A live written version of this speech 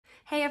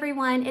Hey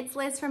everyone, it's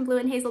Liz from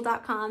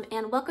blueandhazel.com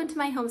and welcome to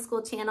my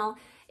homeschool channel.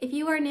 If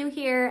you are new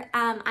here,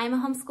 I'm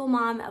a homeschool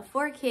mom of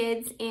 4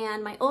 kids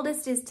and my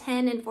oldest is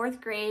 10 in 4th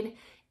grade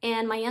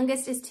and my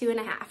youngest is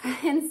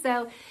 2.5. And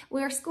so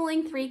we're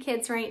schooling 3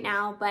 kids right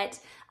now, but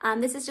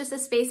this is just a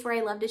space where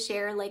I love to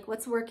share like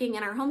what's working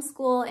in our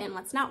homeschool and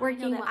what's not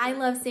working. I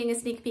love seeing a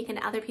sneak peek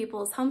into other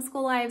people's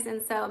homeschool lives,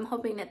 and so I'm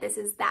hoping that this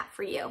is that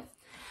for you.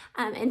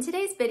 In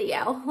today's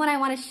video, what I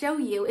want to show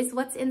you is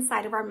what's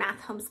inside of our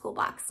math homeschool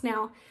box.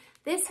 Now,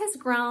 this has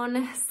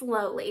grown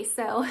slowly,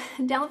 so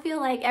don't feel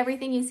like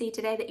everything you see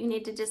today that you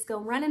need to just go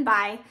run and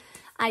buy.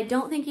 I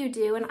don't think you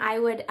do, and I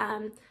would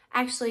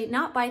actually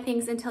not buy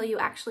things until you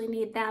actually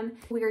need them.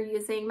 We are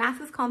using Math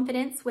with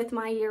Confidence with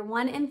my year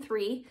 1 and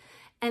 3,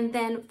 and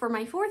then for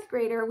my 4th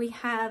grader, we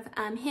have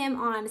him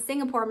on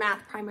Singapore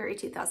Math Primary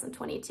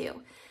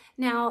 2022.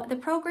 Now, the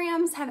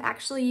programs have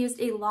actually used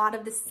a lot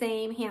of the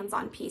same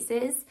hands-on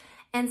pieces,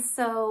 and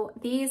so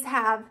these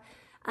have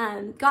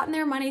gotten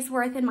their money's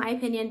worth, in my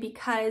opinion,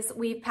 because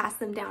we've passed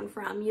them down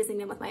from using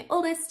them with my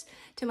oldest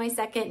to my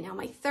 2nd. Now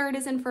my 3rd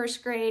is in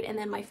 1st grade, and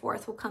then my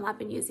 4th will come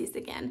up and use these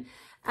again.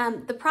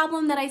 The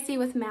problem that I see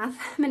with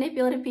math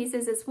manipulative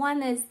pieces is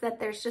one is that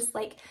there's just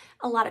like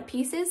a lot of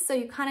pieces, so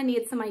you kind of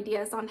need some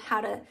ideas on how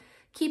to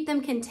keep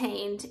them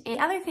contained. And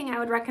the other thing I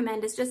would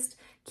recommend is just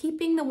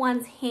keeping the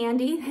ones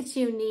handy that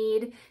you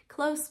need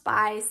close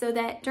by so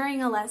that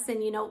during a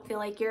lesson you don't feel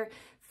like you're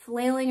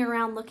flailing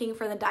around looking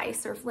for the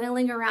dice or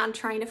flailing around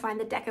trying to find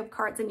the deck of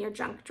cards in your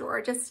junk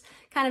drawer. Just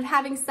kind of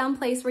having some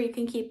place where you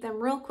can keep them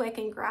real quick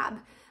and grab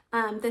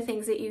the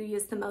things that you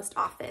use the most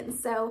often.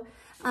 So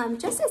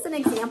just as an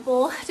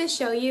example to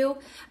show you,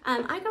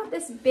 I got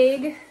this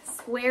big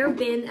square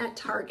bin at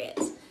Target,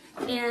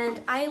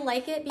 and I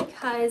like it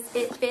because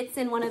it fits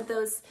in one of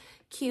those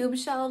cube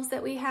shelves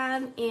that we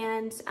have,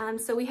 and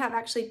so we have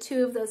actually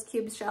 2 of those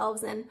cube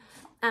shelves and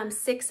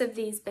 6 of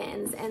these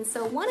bins. And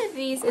so one of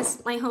these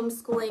is my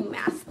homeschooling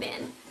math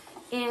bin,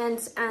 and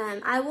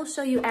I will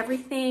show you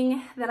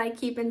everything that I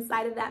keep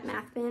inside of that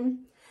math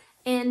bin.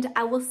 And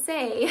I will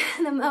say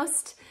the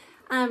most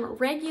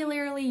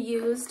regularly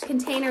used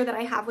container that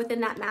I have within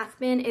that math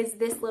bin is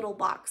this little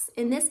box,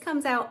 and this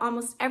comes out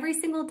almost every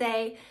single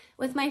day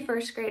with my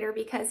 1st grader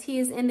because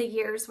he's in the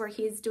years where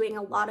he's doing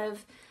a lot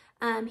of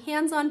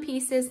hands-on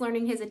pieces,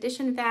 learning his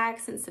addition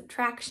facts and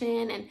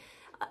subtraction, and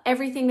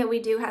everything that we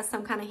do has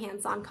some kind of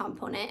hands-on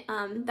component.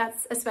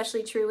 That's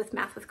especially true with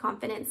Math with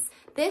Confidence.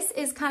 This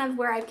is kind of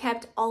where I've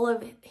kept all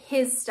of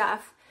his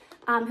stuff.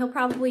 He'll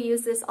probably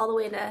use this all the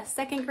way into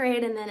 2nd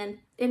grade and then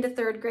into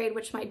 3rd grade,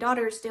 which my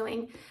daughter's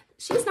doing.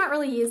 She's not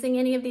really using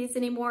any of these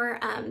anymore,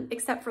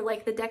 except for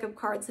like the deck of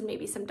cards and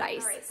maybe some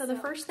dice. Right, so the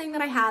first thing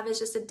that I have is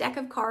just a deck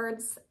of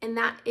cards, and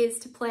that is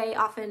to play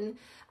often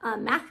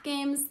math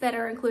games that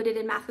are included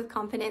in Math with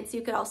Confidence.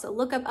 You could also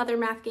look up other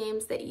math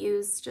games that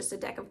use just a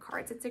deck of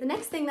cards. The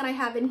next thing that I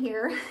have in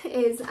here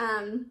is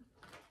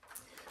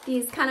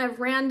these kind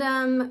of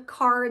random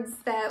cards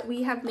that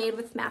we have made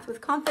with Math with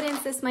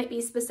Confidence. This might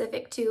be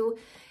specific to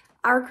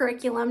our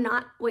curriculum,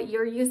 not what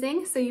you're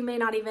using, so you may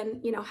not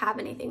even, have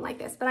anything like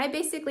this. But I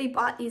basically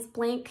bought these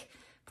blank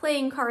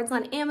playing cards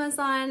on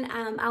Amazon.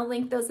 I'll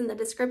link those in the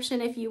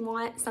description if you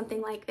want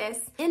something like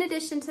this. In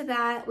addition to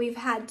that, we've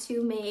had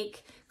to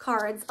make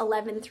cards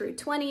 11 through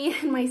 20,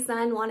 and my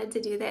son wanted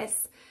to do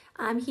this.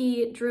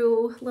 He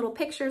drew little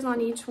pictures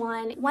on each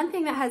one. One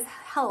thing that has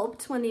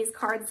helped when these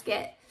cards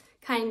get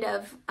kind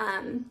of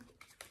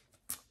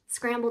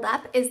scrambled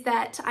up is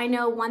that I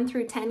know 1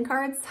 through 10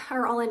 cards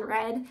are all in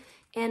red,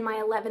 and my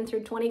 11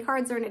 through 20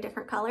 cards are in a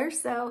different color.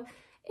 So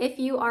if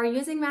you are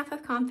using Math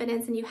with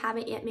Confidence and you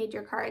haven't yet made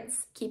your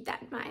cards, keep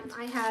that in mind.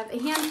 I have a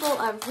handful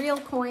of real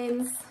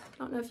coins. I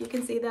don't know if you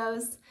can see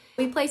those.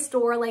 We play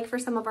store like for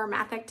some of our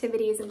math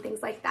activities and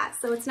things like that.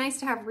 So it's nice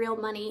to have real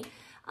money.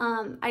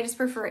 I just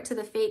prefer it to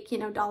the fake,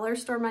 dollar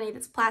store money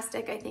that's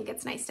plastic. I think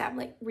it's nice to have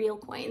like real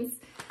coins.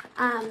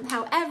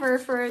 However,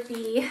 for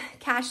the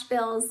cash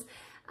bills,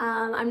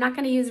 I'm not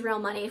going to use real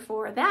money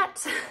for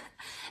that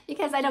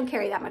because I don't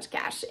carry that much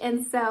cash.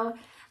 And so,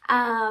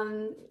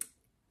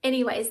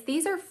 anyways,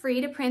 these are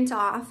free to print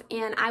off,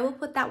 and I will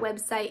put that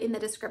website in the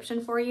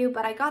description for you,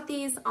 but I got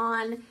these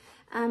on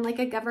like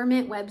a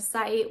government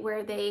website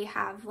where they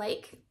have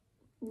like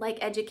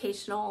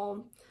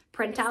educational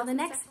printouts. The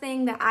next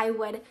thing that I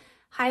would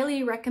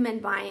highly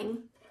recommend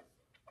buying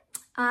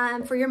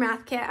for your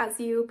math kit as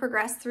you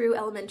progress through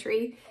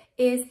elementary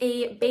is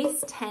a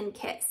base 10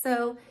 kit.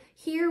 So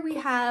here we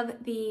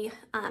have the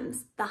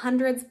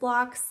hundreds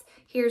blocks,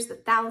 here's the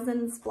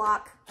thousands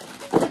block,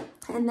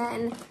 and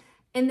then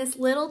in this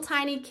little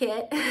tiny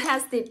kit, it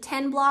has the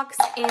 10 blocks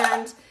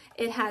and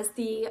it has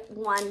the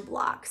 1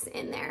 blocks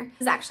in there.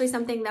 This is actually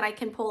something that I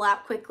can pull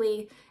out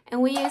quickly,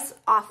 and we use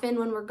often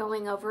when we're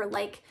going over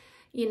like,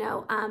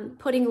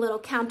 putting little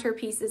counter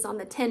pieces on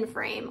the 10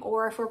 frame,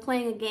 or if we're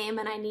playing a game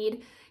and I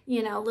need,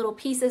 little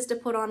pieces to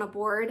put on a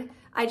board,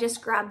 I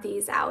just grab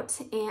these out,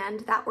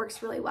 and that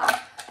works really well.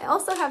 I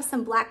also have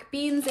some black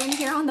beans in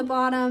here on the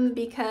bottom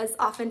because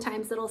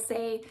oftentimes it'll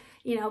say,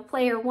 you know,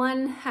 player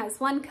 1 has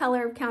one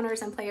color of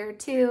counters and player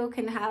 2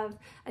 can have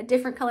a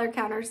different color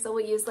counter. So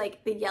we'll use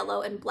like the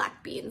yellow and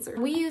black beans.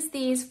 We use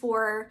these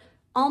for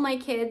all my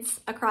kids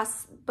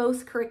across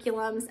both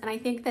curriculums, and I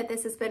think that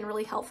this has been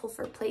really helpful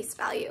for place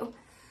value.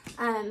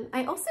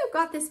 I also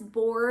got this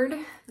board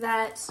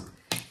that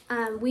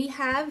we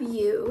have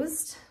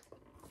used.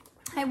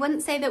 I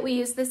wouldn't say that we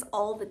use this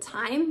all the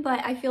time,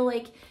 but I feel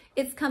like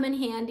it's come in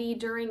handy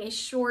during a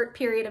short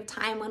period of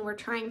time when we're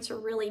trying to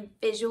really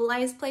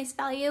visualize place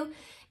value.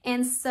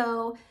 And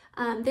so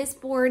this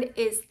board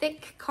is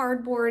thick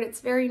cardboard. It's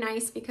very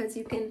nice because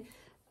you can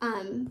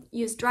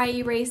use dry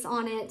erase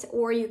on it,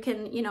 or you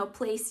can, you know,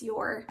 place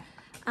your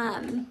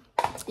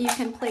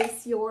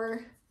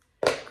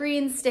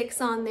green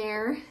sticks on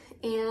there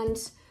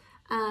and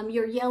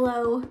your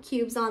yellow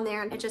cubes on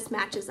there, and it just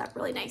matches up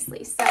really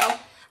nicely. So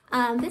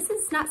this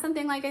is not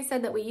something, like I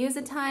said, that we use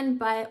a ton,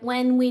 but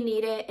when we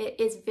need it,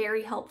 it is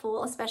very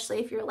helpful, especially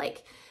if you're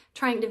like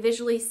trying to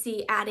visually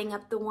see adding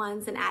up the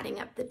ones and adding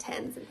up the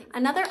tens and things.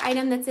 Another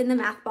item that's in the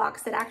math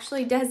box that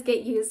actually does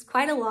get used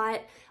quite a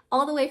lot,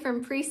 all the way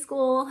from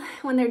preschool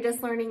when they're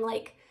just learning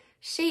like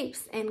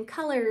shapes and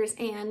colors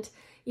and,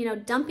 you know,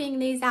 dumping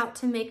these out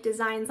to make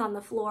designs on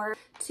the floor,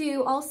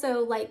 to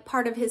also like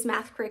part of his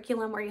math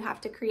curriculum where you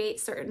have to create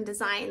certain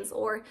designs,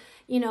 or,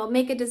 you know,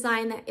 make a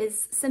design that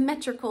is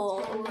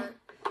symmetrical.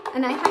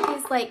 And I have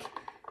these like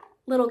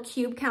little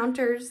cube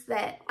counters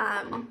that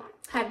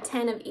have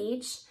 10 of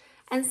each.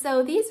 And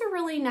so these are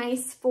really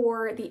nice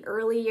for the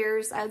early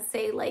years. I'd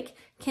say like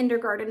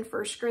kindergarten,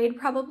 first grade,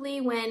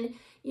 probably, when,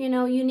 you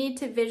know, you need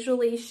to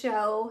visually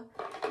show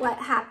what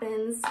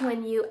happens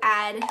when you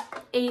add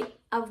 8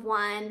 of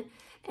one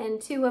and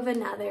 2 of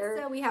another.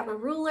 So we have a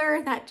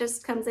ruler that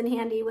just comes in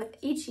handy with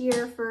each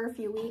year for a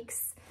few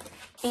weeks.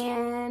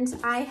 And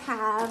I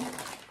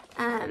have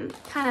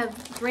kind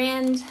of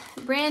brand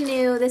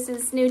new, this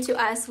is new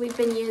to us. We've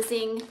been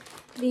using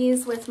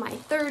these with my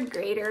 3rd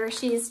grader.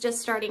 She's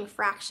just starting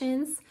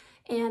fractions,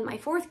 and my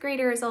 4th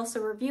grader is also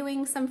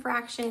reviewing some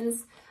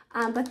fractions.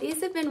 But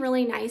these have been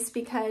really nice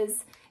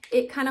because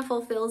it kind of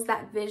fulfills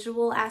that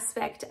visual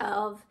aspect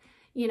of,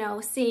 you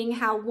know, seeing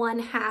how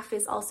 1/2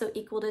 is also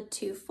equal to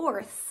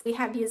 2/4. We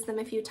have used them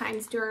a few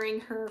times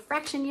during her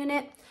fraction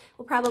unit.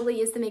 We'll probably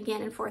use them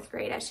again in 4th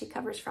grade as she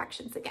covers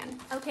fractions again.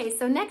 Okay,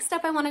 so next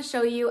up I want to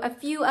show you a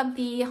few of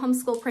the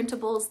homeschool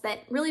printables that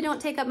really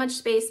don't take up much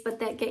space, but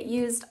that get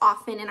used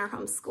often in our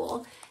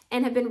homeschool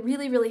and have been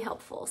really, really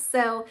helpful.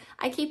 So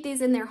I keep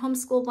these in their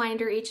homeschool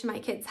binder. Each of my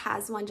kids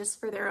has one just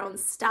for their own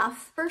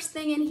stuff. First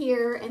thing in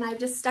here, and I've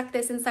just stuck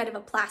this inside of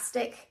a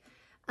plastic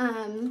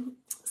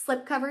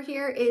slip cover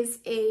here, is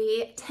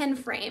a 10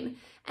 frame.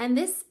 And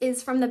this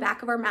is from the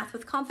back of our Math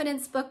with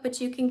Confidence book,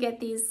 but you can get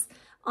these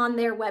on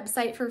their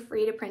website for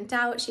free to print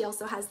out. She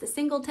also has the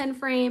single 10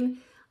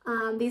 frame.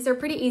 These are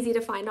pretty easy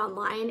to find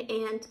online,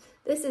 and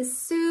this is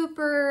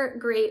super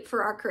great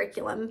for our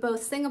curriculum,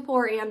 both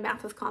Singapore and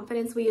Math with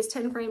Confidence. We use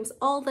 10 frames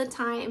all the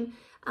time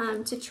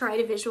to try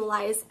to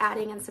visualize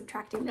adding and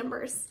subtracting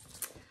numbers.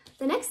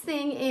 The next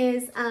thing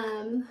is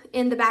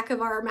in the back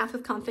of our Math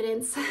with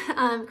Confidence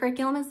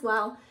curriculum as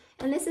well.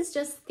 And this is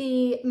just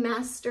the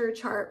master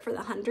chart for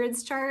the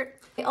hundreds chart.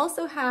 I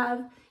also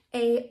have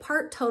a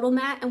part total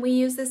mat, and we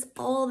use this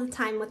all the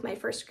time with my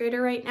 1st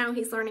grader right now.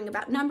 He's learning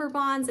about number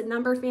bonds and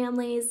number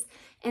families.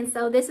 And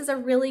so this is a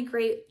really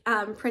great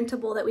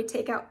printable that we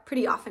take out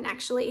pretty often,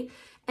 actually.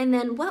 And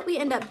then what we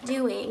end up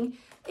doing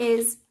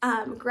is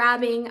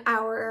grabbing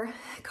our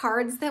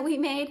cards that we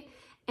made,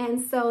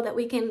 and so that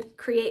we can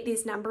create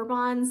these number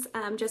bonds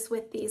just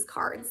with these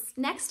cards.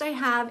 Next, I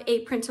have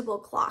a printable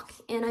clock,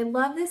 and I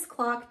love this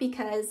clock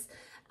because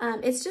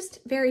it's just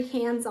very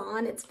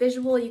hands-on. It's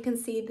visual. You can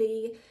see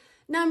the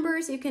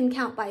numbers, you can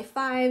count by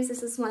 5s.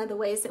 This is one of the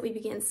ways that we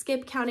begin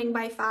skip counting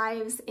by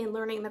 5s and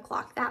learning the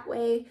clock that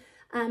way.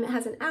 It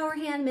has an hour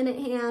hand, minute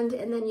hand,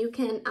 and then you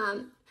can,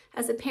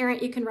 as a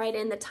parent, you can write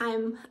in the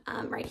time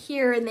right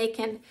here, and they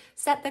can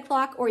set the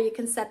clock, or you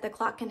can set the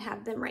clock and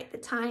have them write the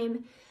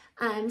time.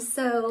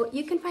 So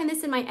you can find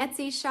this in my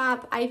Etsy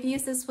shop. I've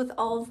used this with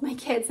all of my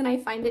kids, and I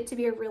find it to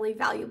be a really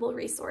valuable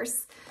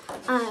resource.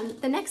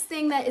 The next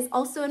thing that is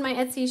also in my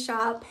Etsy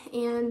shop,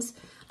 and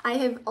I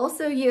have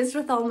also used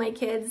with all my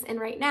kids, and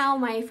right now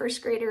my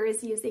 1st grader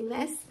is using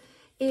this,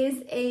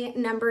 is a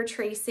number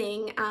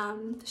tracing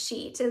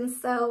sheet. And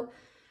so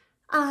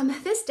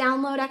this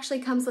download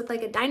actually comes with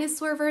like a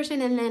dinosaur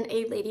version and then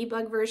a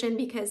ladybug version,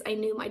 because I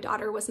knew my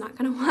daughter was not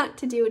going to want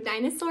to do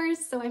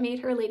dinosaurs, so I made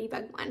her a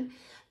ladybug one.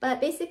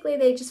 But basically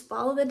they just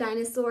follow the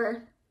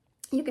dinosaur.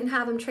 You can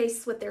have them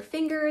trace with their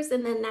fingers,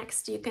 and then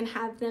next you can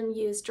have them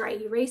use dry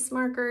erase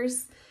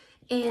markers.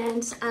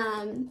 And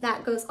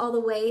that goes all the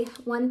way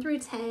 1 through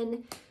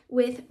 10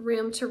 with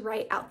room to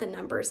write out the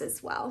numbers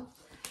as well.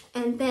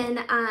 And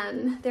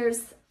then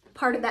there's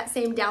part of that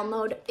same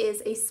download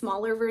is a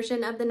smaller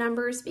version of the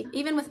numbers.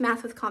 Even with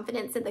Math with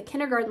Confidence at the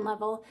kindergarten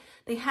level,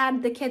 they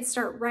had the kids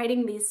start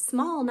writing these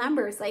small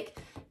numbers, like,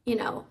 you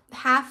know,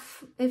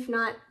 half, if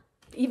not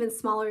even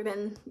smaller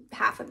than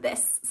half of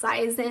this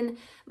size, and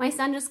my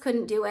son just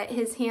couldn't do it.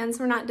 His hands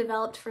were not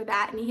developed for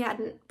that, and he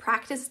hadn't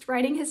practiced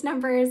writing his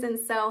numbers, and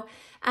so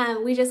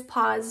we just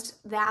paused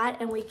that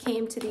and we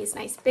came to these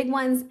nice big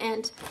ones,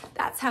 and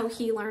that's how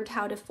he learned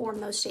how to form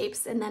those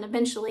shapes, and then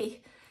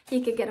eventually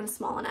he could get them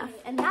small enough.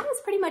 And that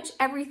is pretty much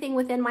everything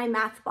within my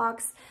math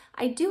box.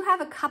 I do have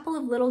a couple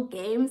of little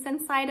games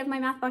inside of my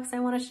math box I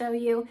want to show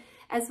you,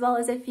 as well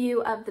as a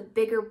few of the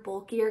bigger,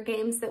 bulkier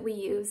games that we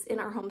use in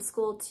our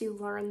homeschool to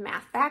learn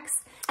math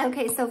facts.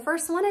 Okay, so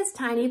first one is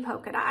Tiny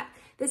Polka Dot.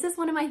 This is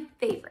one of my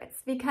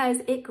favorites because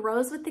it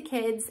grows with the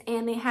kids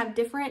and they have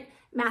different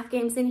math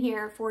games in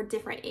here for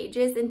different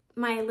ages. And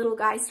my little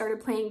guy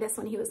started playing this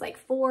when he was like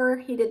 4.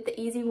 He did the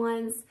easy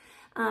ones.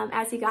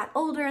 As he got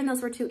older and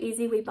those were too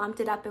easy, we bumped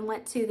it up and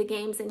went to the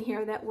games in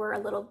here that were a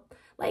little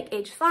like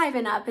age 5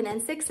 and up and then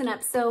 6 and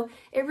up. So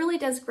it really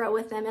does grow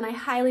with them, and I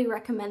highly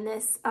recommend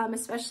this,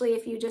 especially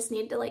if you just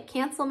need to like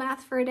cancel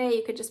math for a day.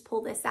 You could just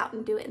pull this out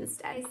and do it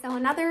instead. Okay, so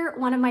another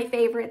one of my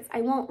favorites,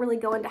 I won't really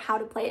go into how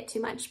to play it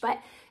too much, but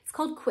it's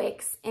called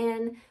Quicks,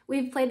 and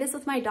we've played this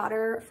with my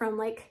daughter from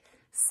like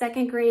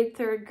 2nd grade,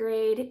 3rd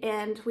grade,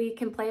 and we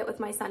can play it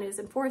with my son who's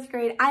in 4th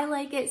grade. I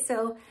like it,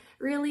 so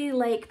really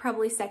like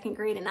probably 2nd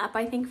grade and up,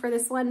 I think, for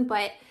this one.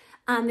 But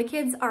the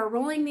kids are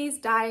rolling these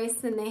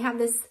dice and they have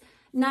this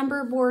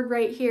number board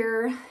right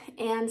here,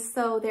 and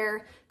so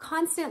they're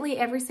constantly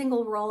every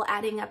single roll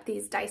adding up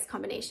these dice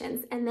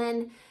combinations, and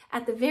then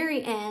at the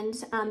very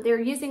end they're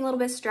using a little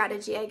bit of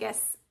strategy, I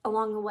guess,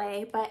 along the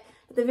way, but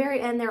at the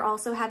very end they're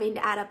also having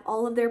to add up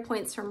all of their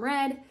points from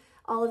red,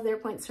 all of their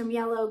points from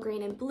yellow,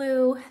 green, and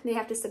blue. They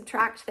have to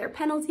subtract their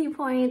penalty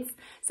points.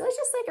 So it's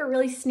just like a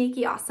really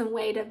sneaky, awesome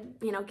way to,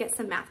 you know, get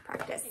some math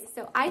practice. Okay,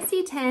 so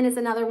IC10 is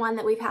another one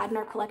that we've had in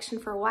our collection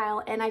for a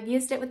while, and I've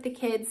used it with the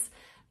kids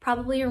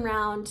probably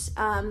around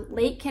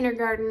late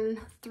kindergarten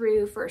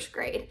through 1st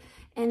grade.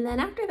 And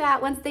then after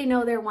that, once they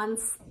know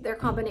their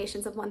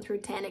combinations of 1 through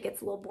 10, it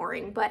gets a little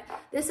boring. But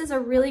this is a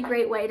really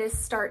great way to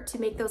start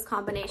to make those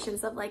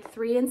combinations of like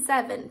 3 and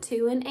 7,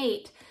 2 and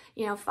 8,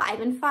 you know,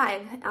 5 and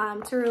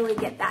 5, to really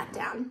get that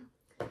down.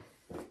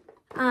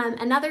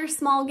 Another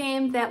small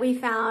game that we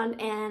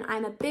found and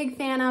I'm a big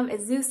fan of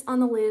is Zeus on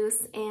the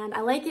Loose, and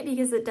I like it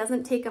because it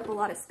doesn't take up a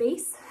lot of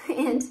space,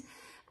 and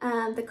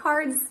the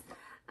cards,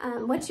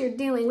 what you're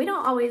doing, we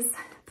don't always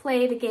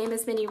play the game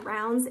as many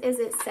rounds as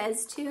it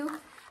says to,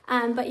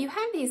 but you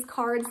have these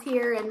cards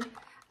here, and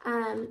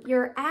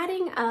you're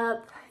adding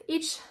up,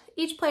 each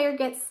player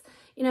gets,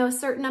 you know, a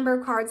certain number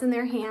of cards in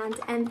their hand,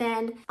 and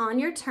then on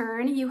your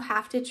turn you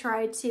have to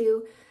try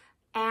to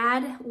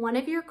add one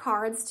of your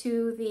cards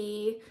to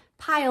the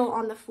pile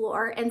on the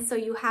floor, and so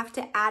you have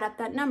to add up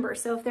that number.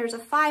 So if there's a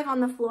 5 on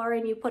the floor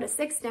and you put a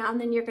 6 down,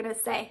 then you're going to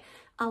say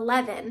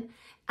 11.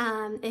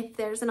 If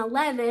there's an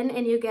 11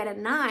 and you get a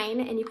 9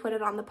 and you put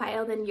it on the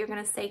pile, then you're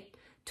going to say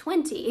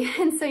 20.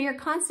 And so you're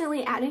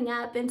constantly adding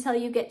up until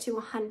you get to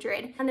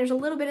 100. And there's a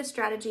little bit of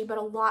strategy, but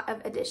a lot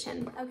of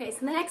addition. Okay,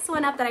 so the next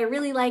one up that I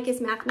really like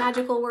is Math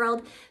Magical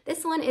World.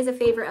 This one is a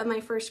favorite of my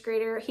 1st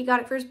grader. He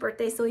got it for his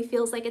birthday, so he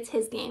feels like it's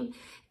his game.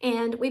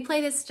 And we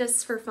play this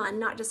just for fun,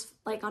 not just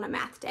like on a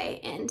math day.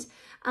 And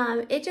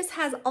it just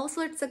has all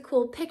sorts of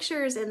cool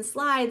pictures and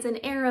slides and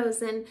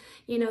arrows and,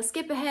 you know,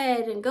 skip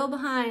ahead and go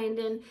behind.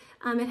 And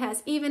it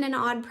has even and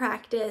odd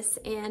practice,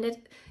 and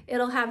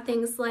it'll have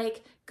things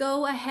like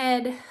go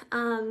ahead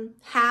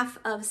half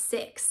of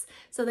 6.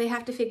 So they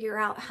have to figure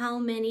out how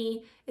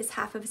many is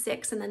half of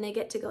 6, and then they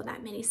get to go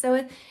that many. So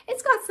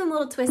it's got some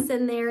little twists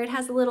in there. It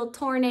has a little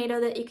tornado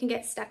that you can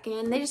get stuck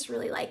in. They just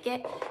really like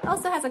it. It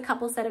also has a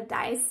couple set of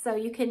dice, so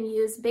you can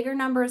use bigger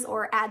numbers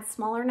or add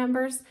smaller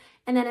numbers.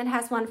 And then it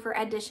has one for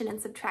addition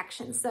and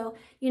subtraction. So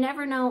you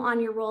never know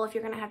on your roll if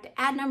you're gonna have to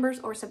add numbers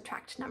or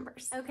subtract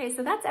numbers. Okay,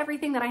 so that's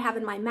everything that I have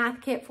in my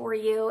math kit for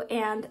you.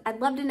 And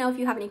I'd love to know if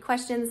you have any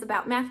questions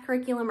about math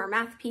curriculum or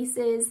math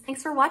pieces.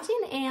 Thanks for watching,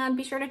 and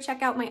be sure to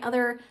check out my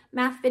other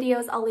math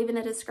videos. I'll leave in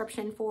the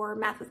description for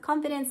Math with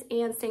Confidence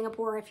and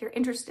Singapore if you're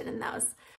interested in those.